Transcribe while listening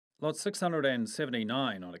Lot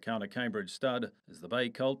 679 on account of Cambridge Stud is the Bay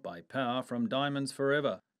Colt by Power from Diamonds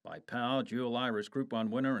Forever. By Power, dual Irish Group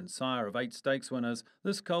 1 winner and sire of 8 stakes winners,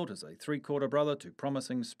 this colt is a three-quarter brother to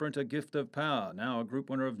promising sprinter Gift of Power, now a group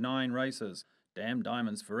winner of 9 races. Dam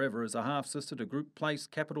Diamonds Forever is a half-sister to Group Place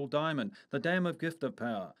Capital Diamond, the dam of Gift of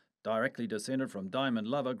Power. Directly descended from Diamond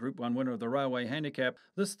Lover, Group 1 winner of the Railway Handicap,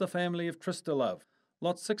 this the family of Trista Love.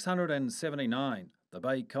 Lot 679, the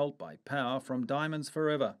Bay Colt by Power from Diamonds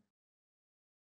Forever.